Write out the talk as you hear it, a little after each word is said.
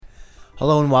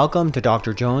Hello and welcome to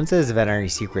Dr. Jones's Veterinary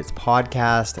Secrets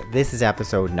podcast. This is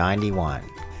episode 91.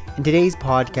 In today's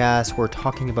podcast, we're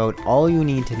talking about all you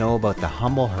need to know about the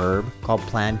humble herb called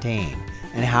plantain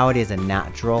and how it is a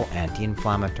natural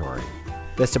anti-inflammatory.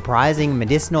 The surprising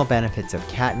medicinal benefits of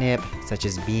catnip, such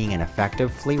as being an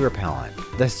effective flea repellent.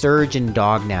 The surge in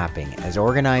dog napping as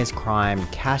organized crime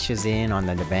cashes in on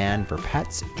the demand for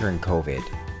pets during COVID.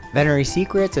 Veterinary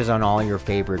Secrets is on all your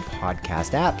favorite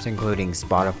podcast apps, including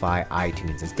Spotify,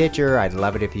 iTunes, and Stitcher. I'd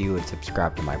love it if you would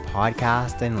subscribe to my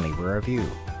podcast and leave a review.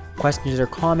 Questions or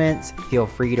comments, feel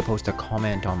free to post a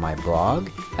comment on my blog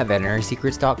at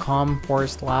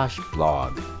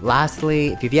veterinarysecrets.com/blog.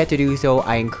 Lastly, if you've yet to do so,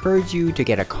 I encourage you to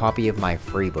get a copy of my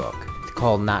free book. It's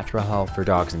called Natural Health for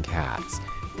Dogs and Cats.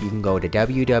 You can go to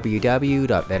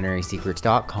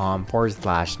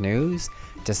www.veterinarysecrets.com/news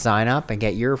to sign up and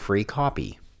get your free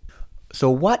copy. So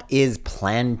what is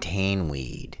plantain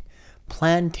weed?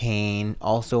 Plantain,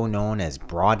 also known as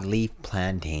broadleaf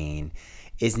plantain,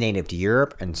 is native to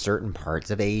Europe and certain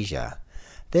parts of Asia.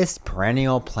 This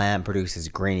perennial plant produces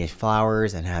greenish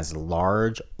flowers and has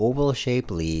large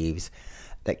oval-shaped leaves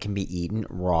that can be eaten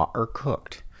raw or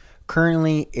cooked.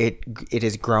 Currently, it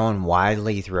is grown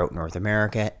widely throughout North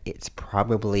America. It's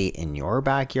probably in your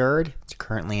backyard. It's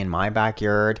currently in my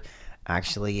backyard.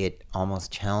 Actually, it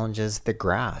almost challenges the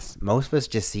grass. Most of us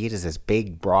just see it as this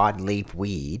big broadleaf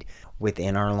weed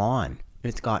within our lawn.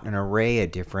 It's got an array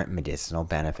of different medicinal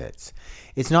benefits.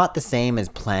 It's not the same as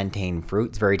plantain fruit.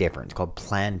 It's very different. It's called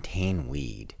plantain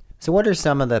weed. So what are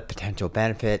some of the potential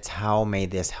benefits? How may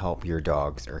this help your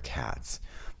dogs or cats?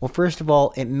 Well, first of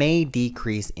all, it may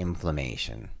decrease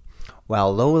inflammation.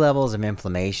 While low levels of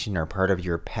inflammation are part of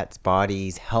your pet's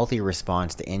body's healthy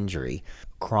response to injury,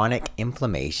 chronic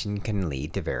inflammation can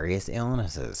lead to various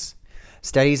illnesses.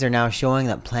 Studies are now showing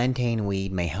that plantain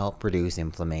weed may help reduce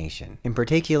inflammation. In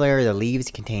particular, the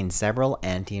leaves contain several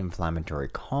anti-inflammatory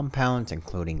compounds,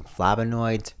 including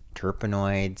flavonoids,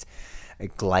 terpenoids,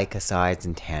 glycosides,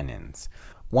 and tannins.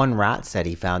 One rat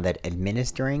study found that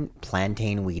administering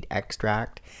plantain weed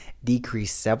extract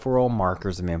decreased several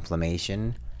markers of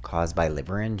inflammation caused by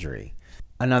liver injury.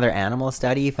 Another animal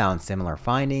study found similar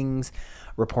findings,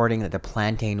 reporting that the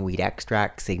plantain weed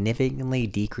extract significantly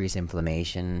decreased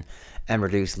inflammation and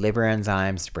reduced liver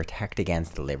enzymes to protect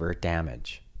against liver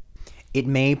damage. It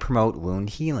may promote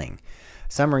wound healing.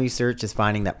 Some research is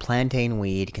finding that plantain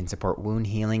weed can support wound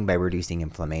healing by reducing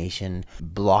inflammation,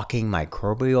 blocking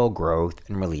microbial growth,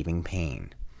 and relieving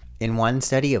pain. In one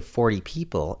study of 40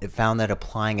 people, it found that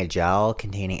applying a gel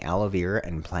containing aloe vera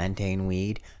and plantain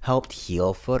weed helped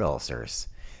heal foot ulcers.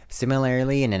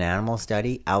 Similarly, in an animal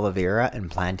study, aloe vera and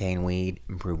plantain weed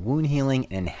improved wound healing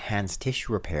and enhanced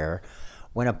tissue repair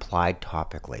when applied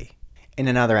topically. In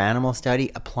another animal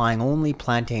study, applying only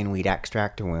plantain weed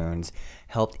extract to wounds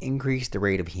helped increase the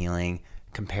rate of healing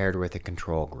compared with a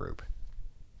control group.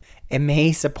 It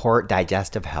may support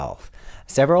digestive health.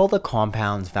 Several of the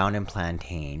compounds found in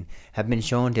plantain have been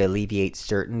shown to alleviate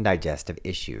certain digestive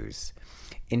issues.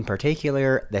 In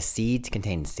particular, the seeds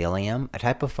contain psyllium, a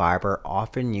type of fiber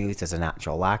often used as a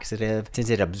natural laxative since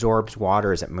it absorbs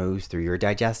water as it moves through your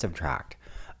digestive tract.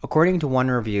 According to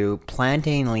one review,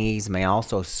 plantain leaves may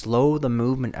also slow the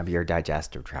movement of your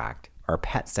digestive tract, or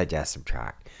pet's digestive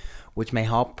tract, which may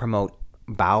help promote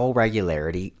bowel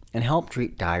regularity and help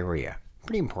treat diarrhea.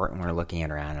 Pretty important when we're looking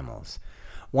at our animals.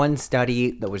 One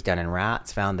study that was done in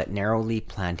rats found that narrow-leaf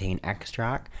plantain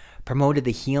extract promoted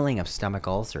the healing of stomach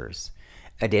ulcers.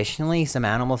 Additionally, some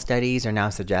animal studies are now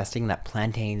suggesting that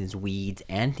plantain weed's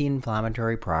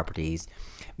anti-inflammatory properties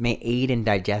may aid in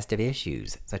digestive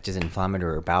issues, such as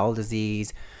inflammatory bowel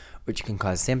disease, which can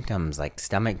cause symptoms like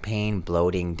stomach pain,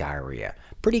 bloating, diarrhea.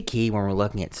 Pretty key when we're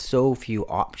looking at so few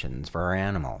options for our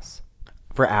animals.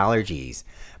 For allergies,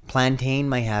 plantain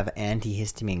may have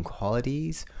antihistamine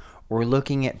qualities. We're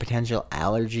looking at potential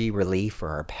allergy relief for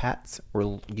our pets.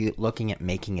 We're looking at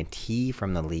making a tea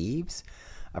from the leaves.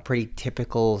 A pretty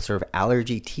typical sort of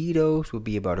allergy tea dose would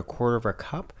be about a quarter of a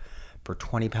cup per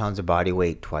 20 pounds of body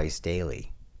weight twice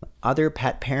daily. Other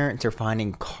pet parents are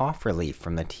finding cough relief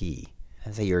from the tea.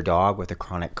 And say your dog with a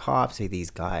chronic cough, say these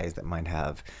guys that might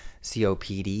have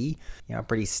COPD, a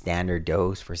pretty standard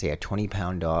dose for say a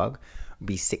 20-pound dog would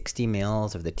be 60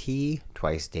 mils of the tea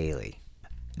twice daily.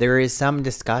 There is some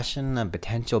discussion of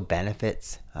potential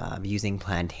benefits of using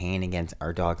plantain against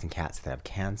our dogs and cats that have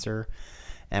cancer.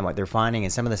 And what they're finding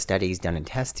is some of the studies done in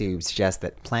test tubes suggest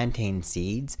that plantain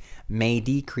seeds may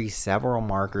decrease several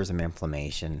markers of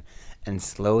inflammation and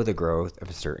slow the growth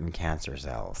of certain cancer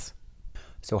cells.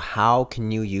 So how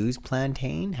can you use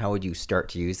plantain? How would you start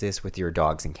to use this with your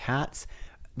dogs and cats?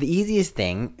 The easiest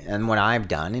thing, and what I've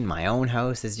done in my own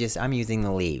house, is just I'm using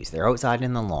the leaves. They're outside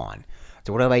in the lawn.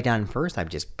 So what have I done first? I've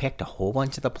just picked a whole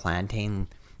bunch of the plantain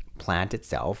plant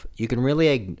itself. You can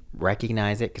really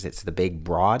recognize it because it's the big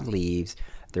broad leaves.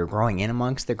 They're growing in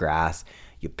amongst the grass.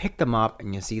 You pick them up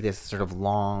and you see this sort of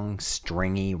long,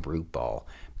 stringy root ball.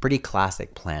 Pretty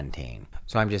classic plantain.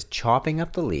 So I'm just chopping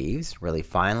up the leaves really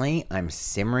finely. I'm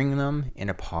simmering them in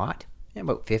a pot in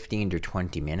about 15 to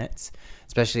 20 minutes,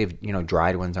 especially if,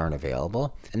 dried ones aren't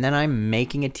available. And then I'm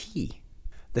making a tea.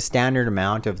 The standard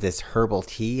amount of this herbal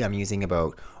tea, I'm using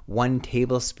about 1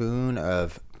 tablespoon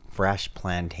of fresh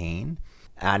plantain,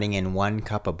 adding in 1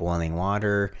 cup of boiling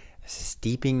water,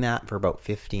 steeping that for about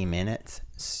 15 minutes,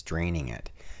 straining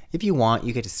it. If you want,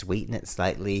 you get to sweeten it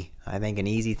slightly. I think an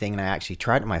easy thing, and I actually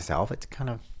tried it myself, it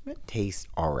tastes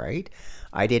alright.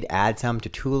 I did add some to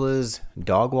Tula's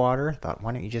dog water. Thought,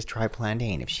 why don't you just try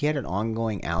plantain? If she had an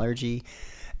ongoing allergy,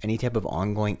 any type of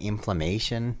ongoing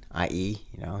inflammation, i.e.,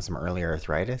 some early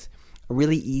arthritis, a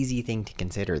really easy thing to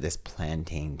consider, this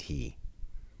plantain tea.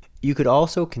 You could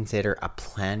also consider a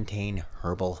plantain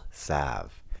herbal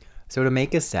salve. So to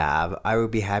make a salve, I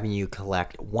would be having you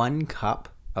collect 1 cup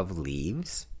of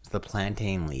leaves, the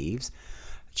plantain leaves,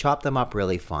 chop them up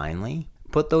really finely,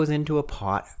 put those into a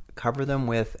pot, cover them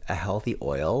with a healthy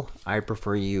oil. I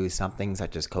prefer you use something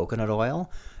such as coconut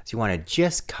oil. So you want to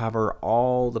just cover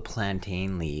all the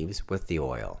plantain leaves with the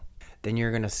oil. Then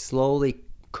you're going to slowly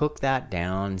cook that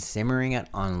down, simmering it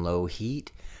on low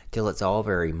heat till it's all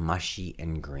very mushy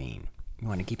and green. You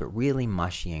want to keep it really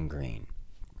mushy and green.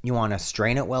 You want to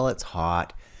strain it while it's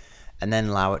hot and then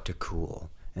allow it to cool.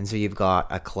 And so you've got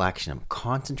a collection of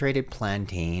concentrated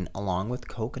plantain along with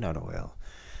coconut oil.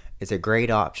 It's a great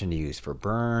option to use for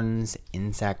burns,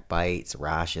 insect bites,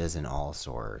 rashes, and all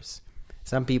sores.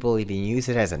 Some people even use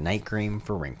it as a night cream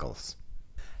for wrinkles.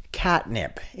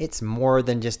 Catnip. It's more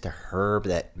than just a herb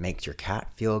that makes your cat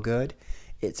feel good.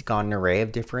 It's got an array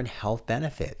of different health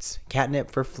benefits. Catnip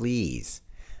for fleas.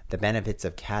 The benefits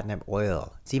of catnip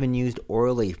oil. It's even used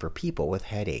orally for people with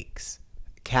headaches.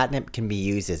 Catnip can be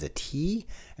used as a tea,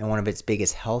 and one of its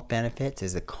biggest health benefits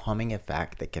is the calming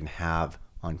effect that can have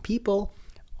on people,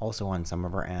 also on some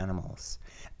of our animals.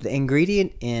 The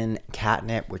ingredient in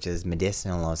catnip, which is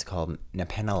medicinal, is called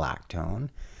napenolactone.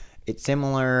 It's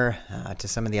similar to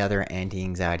some of the other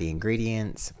anti-anxiety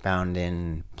ingredients found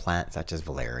in plants such as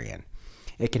valerian.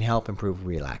 It can help improve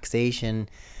relaxation.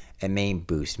 It may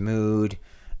boost mood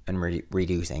and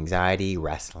reduce anxiety,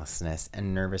 restlessness,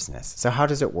 and nervousness. So how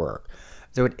does it work?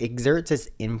 So it exerts its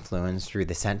influence through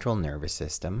the central nervous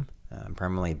system,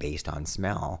 primarily based on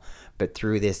smell, but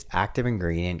through this active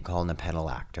ingredient called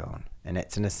napenolactone. And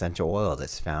it's an essential oil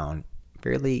that's found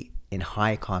fairly in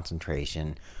high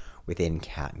concentration within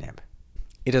catnip.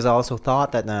 It is also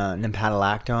thought that the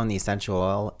napenolactone, the essential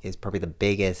oil, is probably the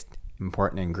biggest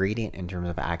important ingredient in terms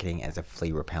of acting as a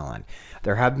flea repellent.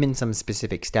 There have been some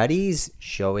specific studies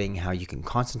showing how you can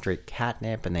concentrate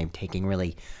catnip, and they're taking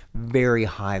really very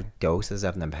high doses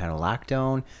of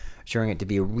napenolactone, showing it to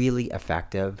be a really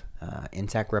effective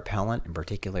insect repellent, in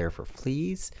particular for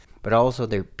fleas. But also,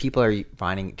 people are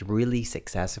finding it to really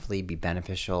successfully be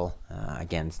beneficial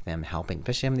against them, helping,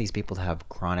 especially some of these people to have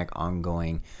chronic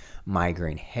ongoing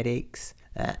migraine headaches.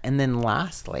 And then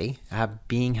lastly,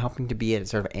 helping to be a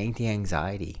sort of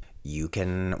anti-anxiety. You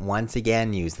can, once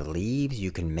again, use the leaves.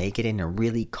 You can make it in a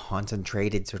really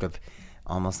concentrated sort of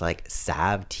almost like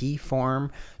salve tea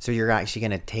form. So you're actually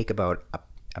going to take about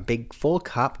a big full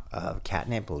cup of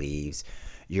catnip leaves.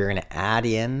 You're going to add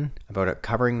in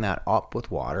covering that up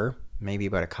with water, maybe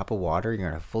about a cup of water. You're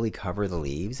going to fully cover the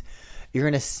leaves. You're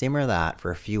going to simmer that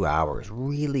for a few hours,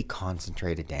 really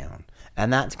concentrate it down.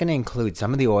 And that's going to include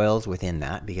some of the oils within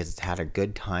that because it's had a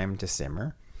good time to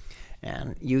simmer.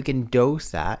 And you can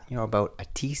dose that, about a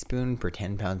teaspoon per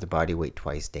 10 pounds of body weight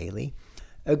twice daily.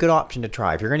 A good option to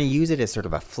try. If you're going to use it as sort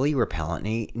of a flea repellent,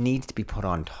 it needs to be put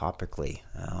on topically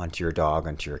onto your dog,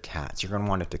 onto your cats. You're going to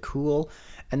want it to cool,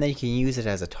 and then you can use it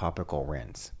as a topical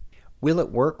rinse. Will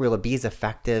it work? Will it be as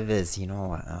effective as,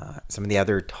 some of the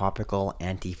other topical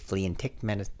anti-flea and tick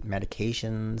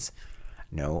medications?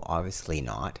 No, obviously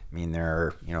not. I mean,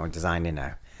 they're, designed in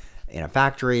a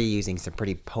factory using some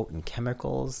pretty potent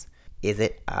chemicals. Is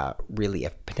it really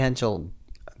a potential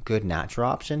good natural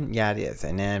option? Yeah, it is.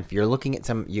 And then if you're looking at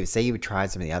you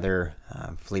tried some of the other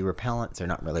flea repellents, they're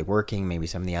not really working, maybe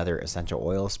some of the other essential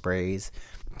oil sprays,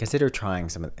 consider trying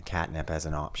some of the catnip as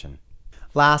an option.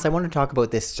 Last, I want to talk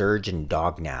about this surge in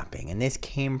dog napping, and this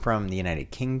came from the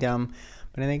United Kingdom,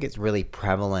 but I think it's really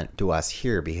prevalent to us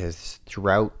here because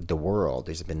throughout the world,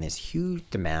 there's been this huge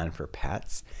demand for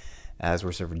pets as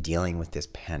we're sort of dealing with this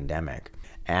pandemic.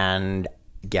 And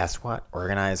guess what?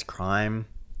 Organized crime,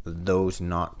 those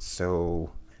not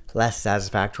so less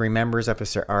satisfactory members of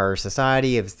our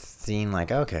society have seen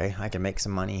like, okay, I can make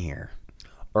some money here.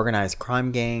 Organized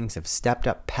crime gangs have stepped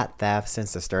up pet theft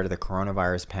since the start of the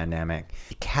coronavirus pandemic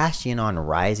to cash in on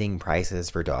rising prices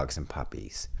for dogs and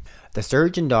puppies. The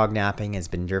surge in dog napping has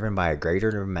been driven by a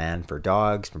greater demand for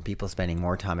dogs from people spending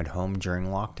more time at home during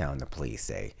lockdown, the police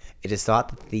say. It is thought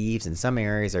that thieves in some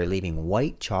areas are leaving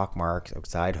white chalk marks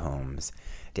outside homes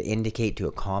to indicate to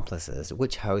accomplices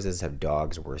which houses have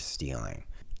dogs worth stealing.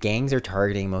 Gangs are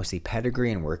targeting mostly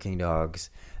pedigree and working dogs,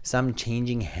 some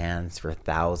changing hands for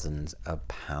thousands of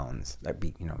pounds. That'd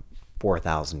be,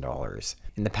 $4,000.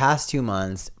 In the past 2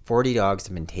 months, 40 dogs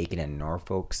have been taken in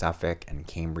Norfolk, Suffolk, and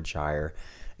Cambridgeshire,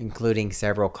 including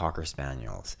several Cocker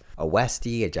Spaniels. A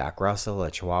Westie, a Jack Russell, a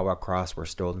Chihuahua Cross were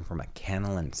stolen from a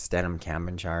kennel in Stedham,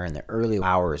 Cambridgeshire in the early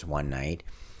hours one night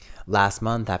last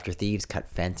month after thieves cut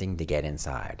fencing to get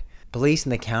inside. Police in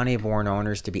the county have warned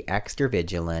owners to be extra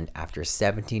vigilant after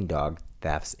 17 dog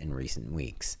thefts in recent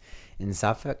weeks. In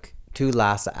Suffolk, 2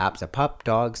 Lhasa Apso pup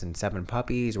dogs and 7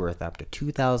 puppies worth up to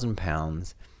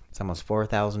 £2,000, it's almost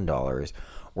 $4,000,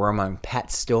 were among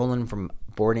pets stolen from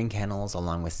boarding kennels,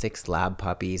 along with 6 lab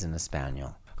puppies and a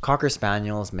spaniel. Cocker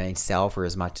Spaniels may sell for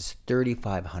as much as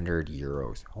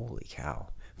 €3,500. Holy cow.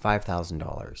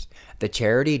 $5,000. The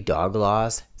charity Dog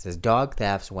Laws says dog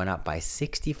thefts went up by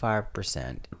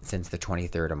 65% since the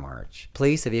 23rd of March.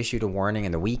 Police have issued a warning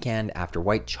in the weekend after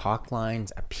white chalk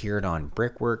lines appeared on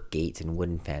brickwork, gates, and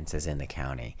wooden fences in the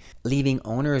county, leaving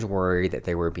owners worried that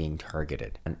they were being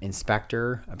targeted. An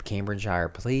inspector of Cambridgeshire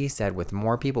Police said with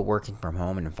more people working from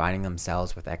home and finding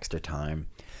themselves with extra time,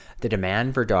 the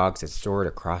demand for dogs has soared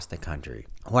across the country.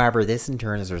 However, this in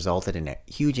turn has resulted in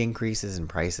huge increases in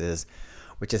prices,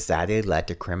 which has sadly led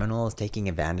to criminals taking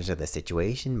advantage of the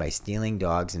situation by stealing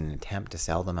dogs in an attempt to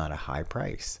sell them at a high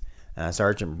price.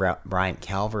 Sergeant Bryant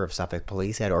Calver of Suffolk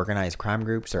Police said organized crime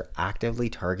groups are actively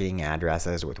targeting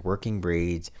addresses with working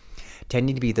breeds,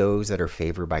 tending to be those that are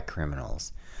favored by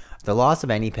criminals. The loss of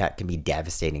any pet can be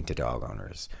devastating to dog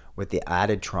owners, with the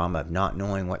added trauma of not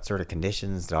knowing what sort of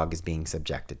conditions the dog is being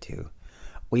subjected to.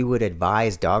 We would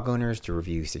advise dog owners to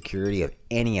review security of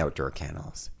any outdoor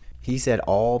kennels. He said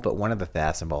all but one of the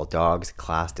thefts involved dogs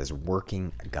classed as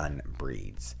working gun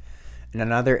breeds. In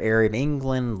another area of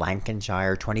England,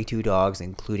 Lancashire, 22 dogs,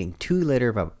 including 2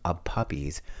 litter of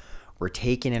puppies, were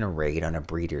taken in a raid on a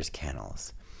breeder's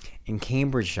kennels. In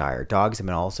Cambridgeshire, dogs have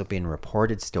also been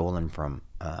reported stolen from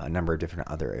a number of different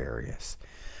other areas.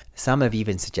 Some have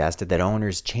even suggested that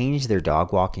owners change their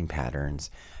dog walking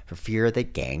patterns for fear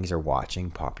that gangs are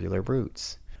watching popular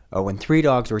routes. When 3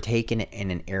 dogs were taken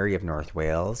in an area of North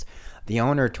Wales, the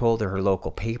owner told her local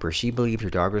paper she believed her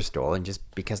dog was stolen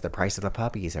just because the price of the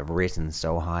puppies have risen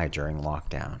so high during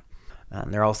lockdown.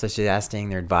 They're also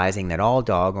advising that all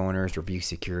dog owners review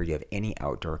security of any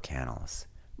outdoor kennels.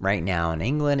 Right now in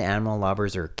England, animal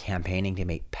lovers are campaigning to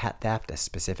make pet theft a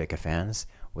specific offense,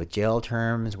 with jail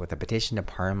terms, with a petition to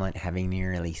Parliament having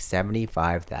nearly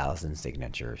 75,000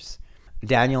 signatures.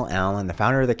 Daniel Allen, the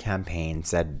founder of the campaign,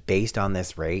 said based on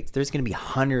this rate, there's going to be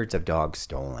hundreds of dogs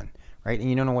stolen, right? And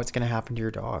you don't know what's going to happen to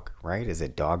your dog, right? Is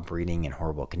it dog breeding in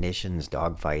horrible conditions,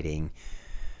 dog fighting,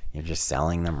 you're just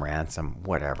selling them ransom,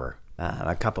 whatever.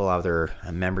 A couple other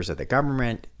members of the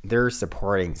government, they're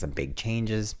supporting some big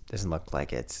changes. Doesn't look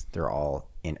like they're all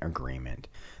in agreement.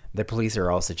 The police are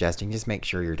all suggesting just make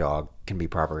sure your dog can be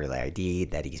properly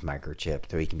ID'd, that he's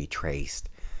microchipped so he can be traced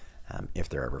if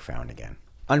they're ever found again.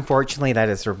 Unfortunately, that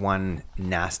is sort of one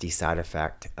nasty side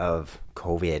effect of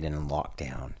COVID and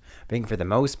lockdown. I think for the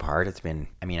most part, it's been,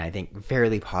 I think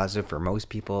fairly positive for most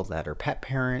people that are pet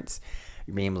parents.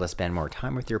 You're being able to spend more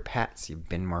time with your pets. You've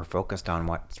been more focused on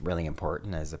what's really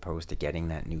important as opposed to getting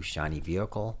that new shiny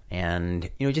vehicle.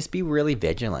 And, just be really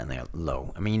vigilant,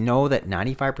 low. Know that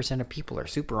 95% of people are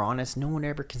super honest. No one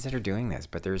ever considered doing this.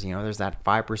 But there's that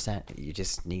 5% that you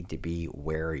just need to be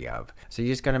wary of. So you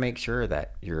just got to make sure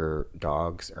that your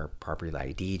dogs are properly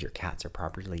ID'd, your cats are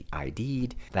properly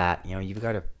ID'd, that, you've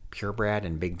got a purebred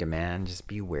and big demand. Just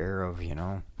be aware of,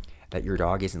 that your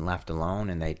dog isn't left alone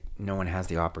and that no one has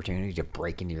the opportunity to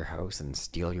break into your house and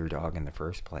steal your dog in the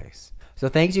first place. So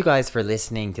thanks you guys for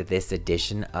listening to this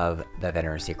edition of the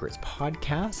Veterinary Secrets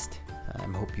podcast. I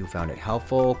hope you found it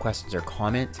helpful. Questions or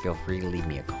comments, feel free to leave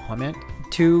me a comment.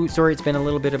 2, sorry it's been a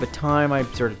little bit of a time. I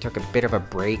sort of took a bit of a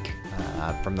break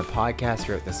from the podcast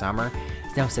throughout the summer.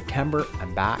 It's now September.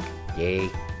 I'm back. Yay.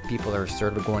 People are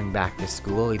sort of going back to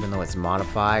school, even though it's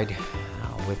modified.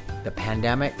 with the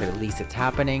pandemic, but at least it's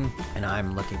happening, and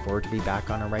I'm looking forward to be back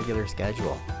on a regular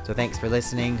schedule. So thanks for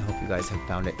listening. Hope you guys have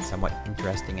found it somewhat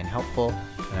interesting and helpful,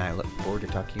 and I look forward to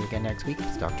talking to you again next week.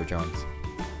 It's Dr. Jones.